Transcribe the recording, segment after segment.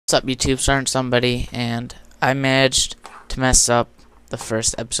What's up, YouTube? Starting somebody, and I managed to mess up the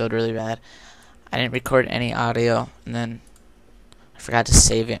first episode really bad. I didn't record any audio, and then I forgot to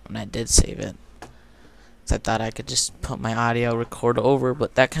save it when I did save it. So I thought I could just put my audio record over,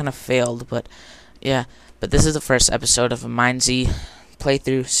 but that kind of failed. But yeah, but this is the first episode of a MineZ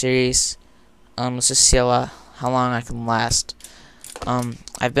playthrough series. Let's just see how long I can last.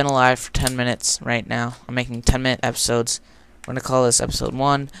 I've been alive for 10 minutes right now. I'm making 10-minute episodes. We're gonna call this episode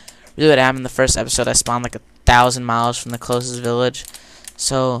 1. Really what happened in the first episode, I spawned like 1,000 miles from the closest village.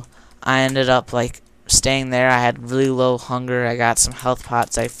 So I ended up like staying there. I had really low hunger. I got some health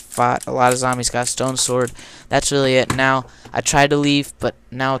pots. I fought a lot of zombies, got a stone sword. That's really it. Now I tried to leave, but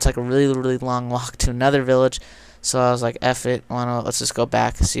now it's like a really long walk to another village. So I was like, F it, let's just go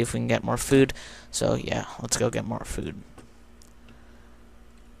back and see if we can get more food. So yeah, let's go get more food.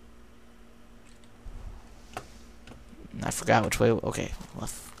 I forgot which way. Okay,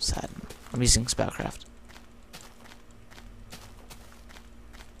 left side. I'm using Spellcraft.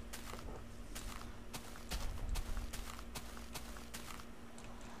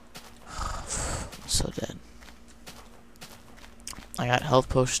 I'm so dead. I got health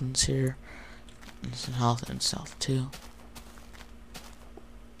potions here. And some health and stealth too.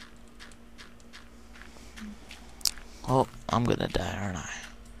 Oh, I'm gonna die, aren't I?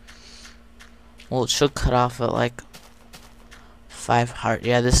 Well, it should cut off at like 5 heart.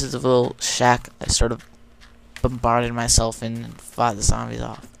 Yeah, this is the little shack I sort of bombarded myself in and fought the zombies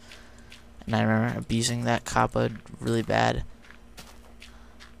off. And I remember abusing that coppa really bad.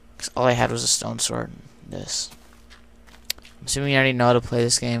 Because all I had was a stone sword and this. I'm assuming you already know how to play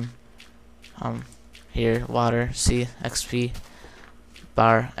this game. Here, water, see, XP,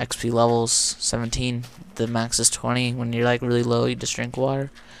 bar, XP levels 17. The max is 20. When you're like really low, you just drink water.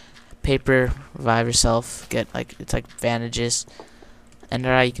 Paper, revive yourself, get like, it's like bandages.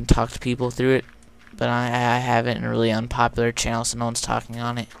 Ender, you can talk to people through it, but I have it in a really unpopular channel, so no one's talking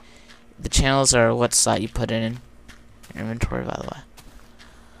on it. The channels are what slot you put in your inventory, by the way.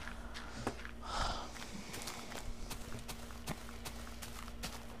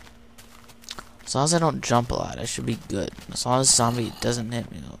 As long as I don't jump a lot, I should be good. As long as a zombie doesn't hit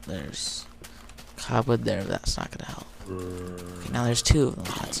me. Oh, there's cobwood there, but that's not gonna help. Okay, now there's 2 of them.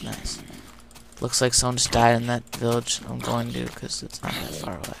 That's nice. Looks like someone just died in that village. I'm going to, because it's not that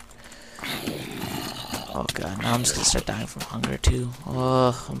far away. Oh god, now I'm just gonna start dying from hunger too.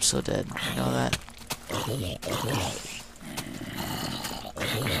 Oh, I'm so dead. You know that?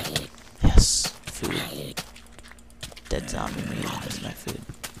 Yes, food. Dead zombie meat is my food.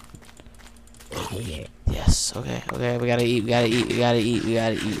 Yes, okay, we gotta eat, we gotta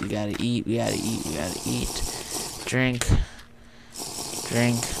eat. Drink.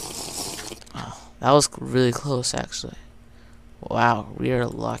 Oh, that was really close, actually. Wow, we are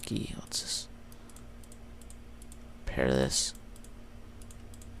lucky. Let's just pair this.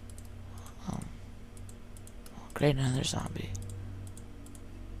 Great, another zombie.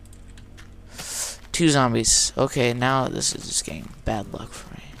 2 zombies. Okay, now this is just getting bad luck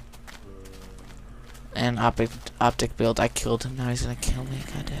for me. And optic build, I killed him. Now he's gonna kill me.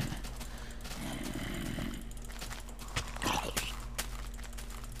 God damn it.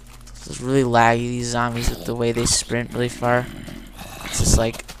 This is really laggy, these zombies, with the way they sprint really far. It's just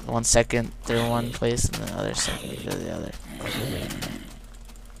like 1 second they're one place and the other second they're the other.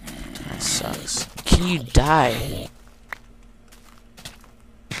 That sucks. Can you die?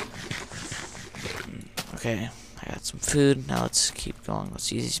 Okay, I got some food. Now let's keep going.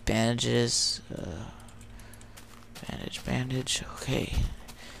 Let's use these bandages. Bandage. Okay.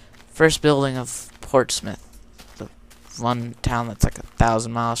 First building of Portsmouth. The one town that's like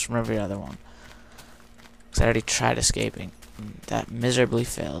 1,000 miles from every other one. Because I already tried escaping. And that miserably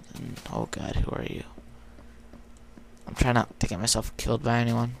failed. And oh god, who are you? I'm trying not to get myself killed by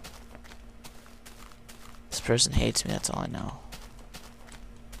anyone. This person hates me, that's all I know.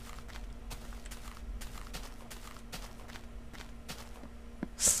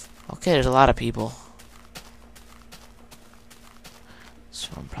 Okay, there's a lot of people. So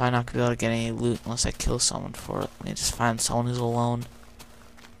I'm probably not gonna be able to get any loot unless I kill someone for it. Let me just find someone who's alone.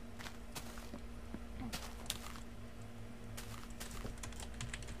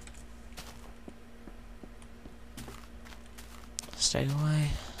 Stay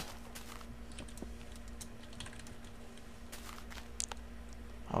away.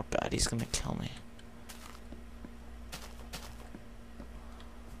 Oh god, he's gonna kill me.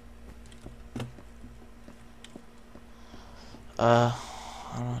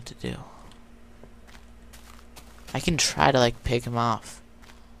 I don't know what to do. I can try to like pick him off.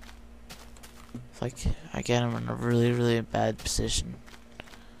 If like I get him in a really bad position.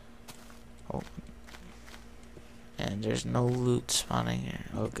 Oh. And there's no loot spawning here.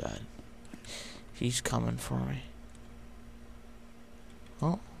 Oh god. He's coming for me.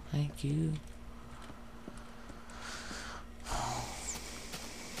 Oh, thank you.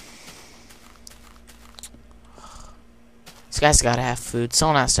 This guy's gotta have food.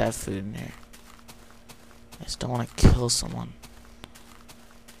 Someone has to have food in here. I just don't want to kill someone.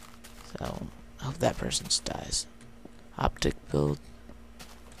 So, I hope that person dies. Optic build.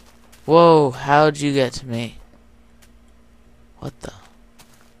 Whoa, how'd you get to me? What the?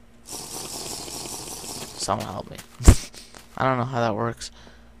 Someone help me. I don't know how that works.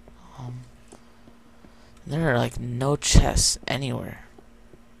 There are like no chests anywhere.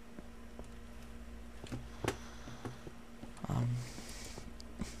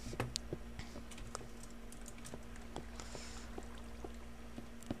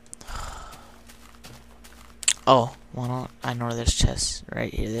 Oh, well, I know there's chests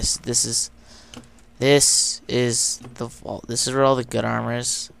right here. This is the vault. This is where all the good armor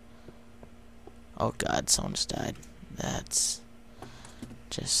is. Oh god, someone just died. That's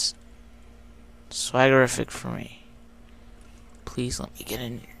just swaggerific for me. Please let me get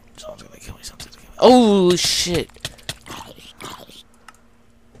in here. Someone's gonna kill me. Someone's gonna kill me. Oh shit.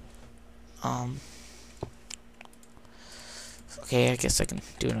 Okay, I guess I can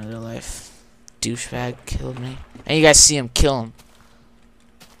do another life. Douchebag killed me. And you guys see him kill him.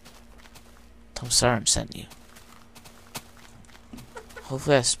 Tom Sarum sent you.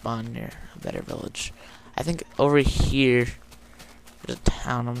 Hopefully I spawn near a better village. I think over here there's a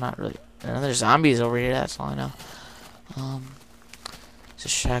town. I'm not really. There's zombies over here, that's all I know. There's a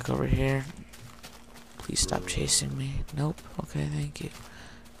shack over here. Please stop chasing me. Nope. Okay, thank you.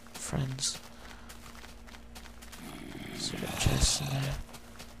 Friends. Is there a chest in there?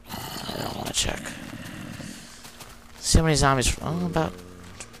 I don't want to check. See how many zombies? Oh,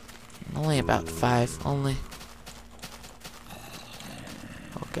 only about 5. Only.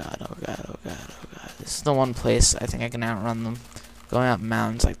 Oh god, oh god, oh god, oh god. This is the one place I think I can outrun them. Going up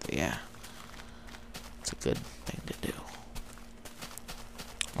mountains like that, yeah. It's a good thing to do.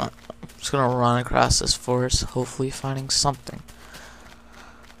 Well, I'm just gonna run across this forest, hopefully finding something.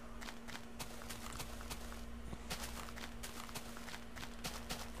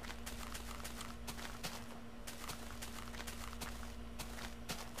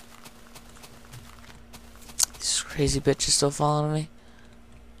 This crazy bitch is still following me.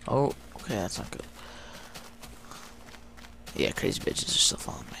 Oh, okay, that's not good. Yeah, crazy bitches are still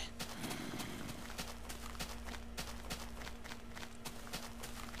following me.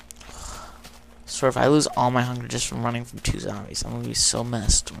 So if I lose all my hunger just from running from 2 zombies, I'm gonna be so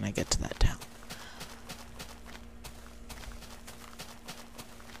messed when I get to that town.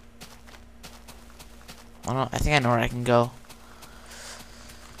 I think I know where I can go.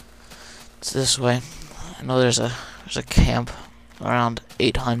 It's this way. I know there's a camp around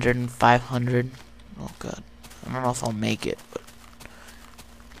 800 and 500. Oh god, I don't know if I'll make it, but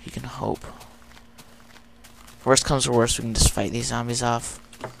you can hope. Worst comes to worst, we can just fight these zombies off.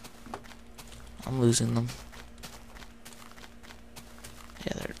 I'm losing them.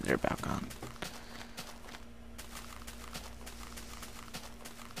 Yeah, they're about gone.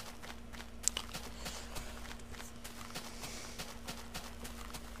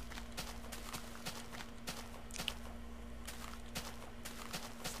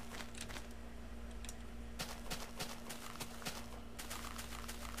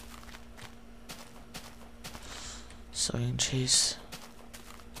 So you can chase.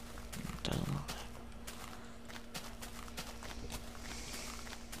 Doesn't look like.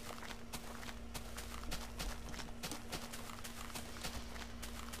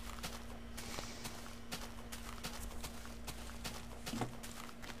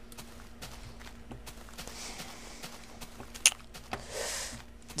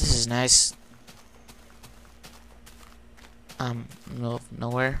 This is nice. Middle of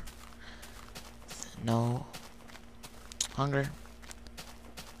nowhere. No hunger.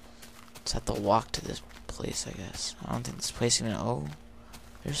 Just have to walk to this place, I guess. I don't think this place even. Oh,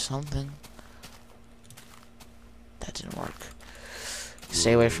 there's something. That didn't work.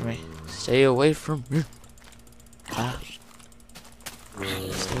 Stay away from me. Stay away from me.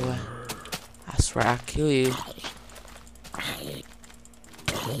 Stay away. I swear I'll kill you.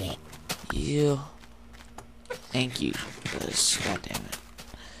 You. Thank you. God damn it.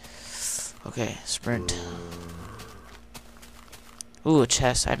 Okay, sprint. Ooh, a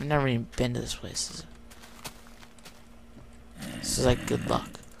chest. I've never even been to this place. This is like good luck.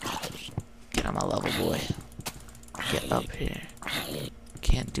 Get on my level, boy. Get up here.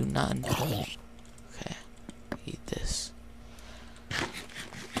 Can't do nothing. Okay. Eat this.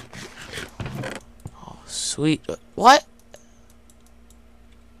 Sweet. What?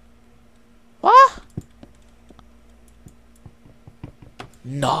 What?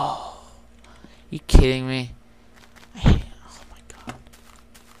 No. You kidding me? Oh my god.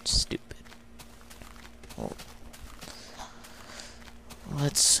 Stupid. Oh.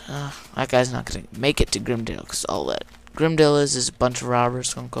 Let's, that guy's not gonna make it to Grimdale, because all that Grimdale is a bunch of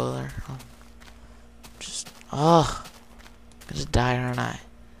robbers gonna go there. I'm gonna die, aren't I?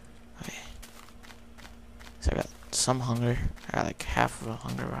 Okay. So I got some hunger. I got like half of a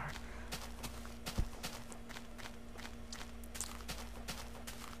hunger bar.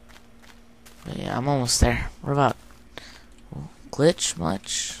 But yeah, I'm almost there. We're about, glitch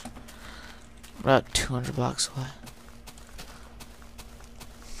much? We're about 200 blocks away.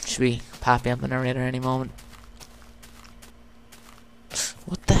 Should be popping up a narrator any moment.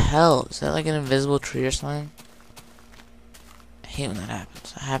 What the hell? Is that like an invisible tree or something? I hate when that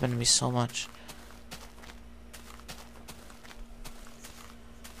happens. That happened to me so much.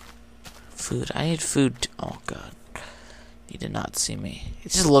 Food. I need food. Oh god. He did not see me.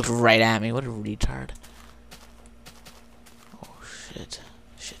 It just looked right at me. What a retard. Oh shit.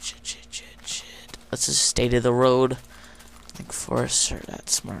 Shit. Let's just stay to the road. Like forests are that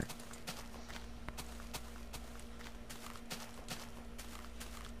smart.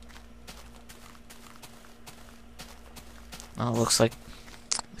 Oh, it looks like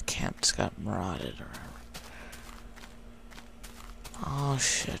the camp just got marauded or whatever. Oh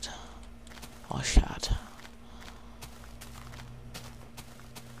shit. Oh shit.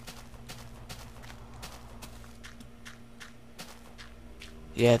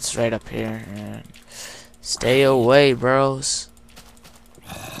 Yeah, it's right up here. And stay away, bros.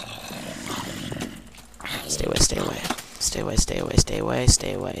 Stay away. Stay away. Stay away. Stay away. Stay away.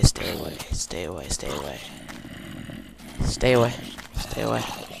 Stay away. Stay away. Stay away. Stay away. Stay away. Stay away.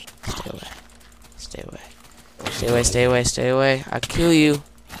 Stay away. Stay away. Stay away. Stay away. Stay away. I'll kill you.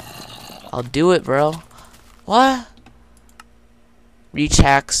 I'll do it, bro. What? Reach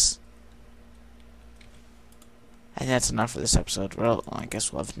hacks. I think that's enough for this episode. Well, I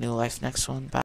guess we'll have new life next one. Bye.